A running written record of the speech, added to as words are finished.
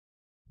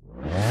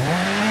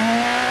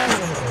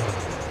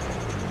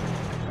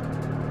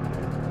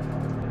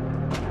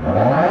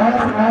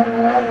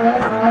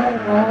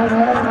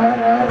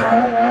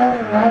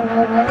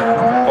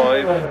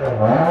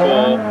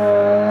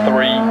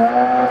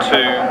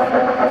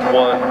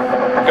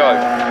1, go.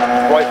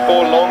 Right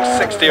 4 long,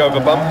 60 over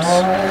bumps.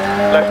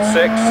 Left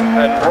 6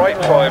 and right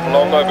 5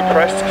 long over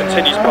crest,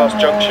 continues past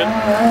junction.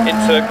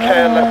 Into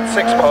care, left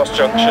 6 past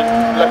junction.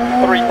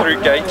 Left 3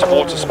 through gate,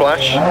 water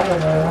splash.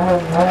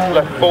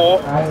 Left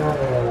 4.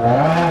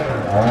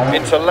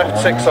 Into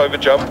left 6 over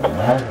jump.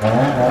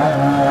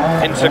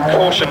 Into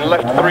caution,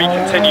 left 3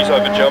 continues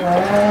over jump.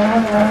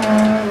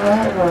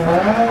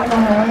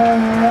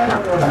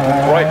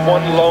 Right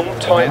 1 long,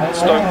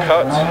 tightens, don't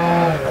cut.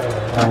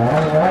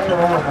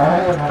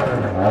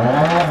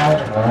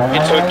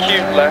 Into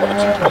acute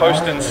left,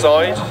 post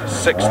inside,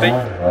 60.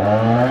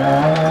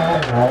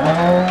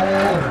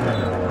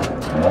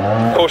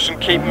 Caution,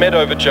 keep mid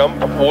over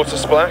jump, water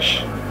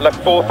splash.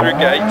 Left 4 through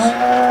gate.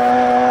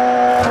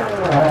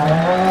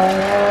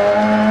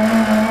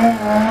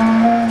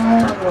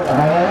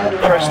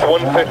 Crest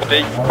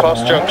 150,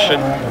 past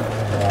junction.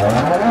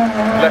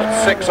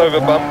 Left 6 over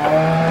bump.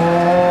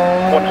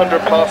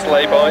 100 past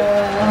lay-by.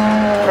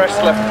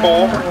 Crest left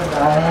 4.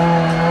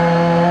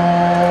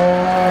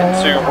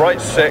 Into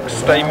right 6,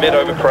 stay mid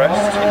over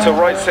crest. Into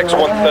right 6,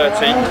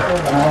 130.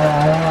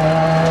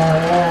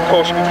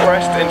 Caution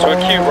crest into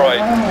acute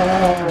right.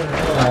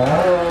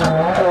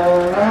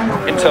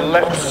 Into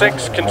left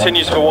 6,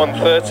 continues for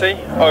 130.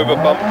 Over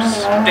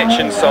bumps, ditch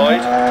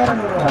inside.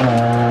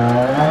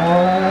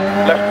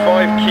 Left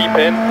 5, keep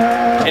in.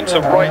 Into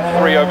right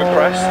 3 over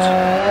crest.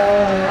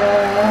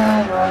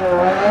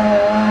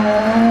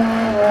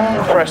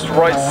 Crest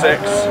right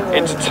 6,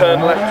 into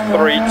turn left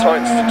 3,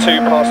 tightens to 2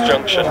 past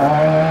junction.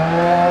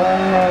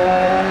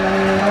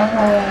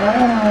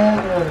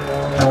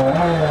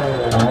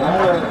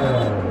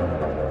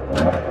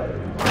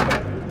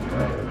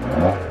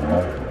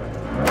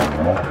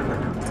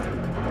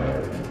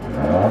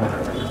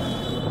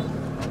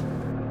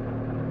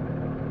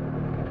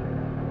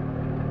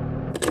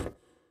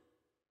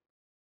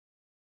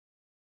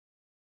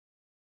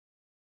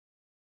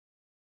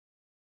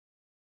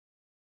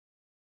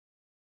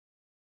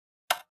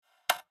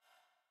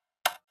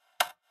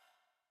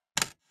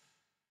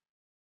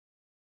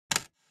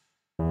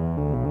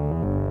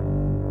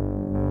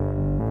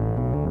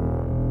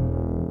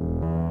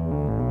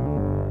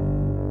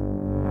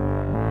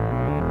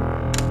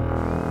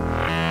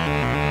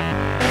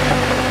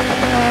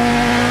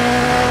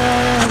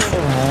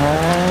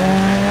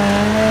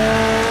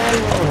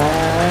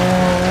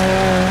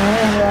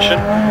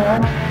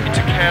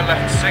 Into care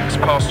left 6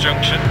 past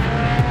junction.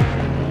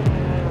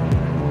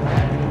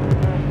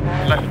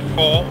 Left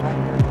 4.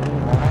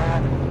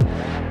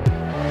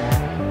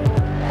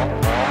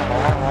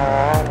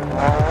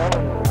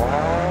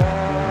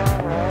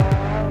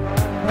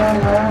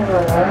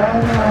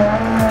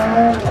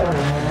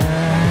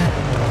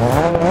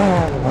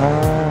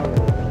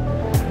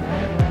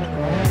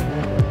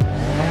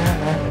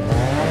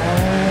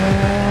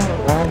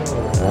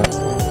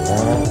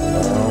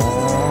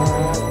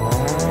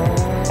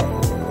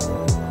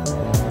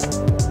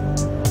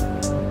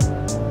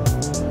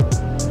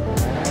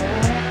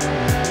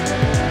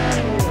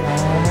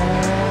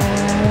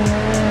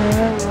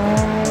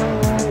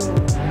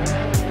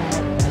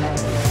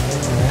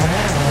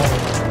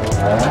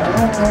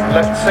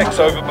 Left 6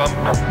 over bump,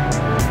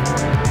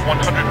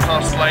 100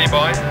 past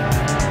lay-by,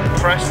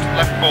 crest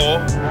left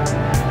 4,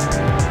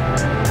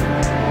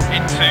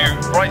 into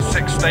right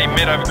 6 stay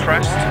mid over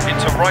crest,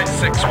 into right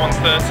 6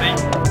 130,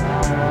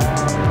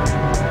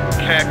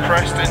 care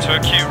crest into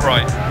acute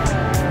right.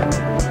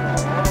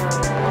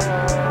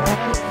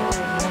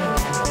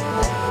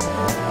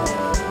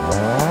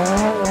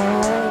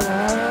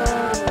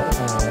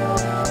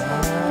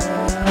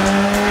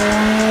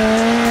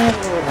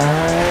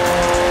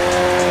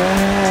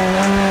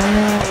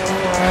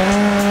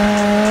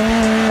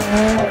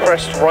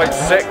 Crest right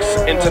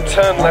 6, into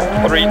turn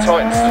left 3,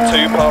 tightens to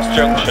 2 past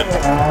junction.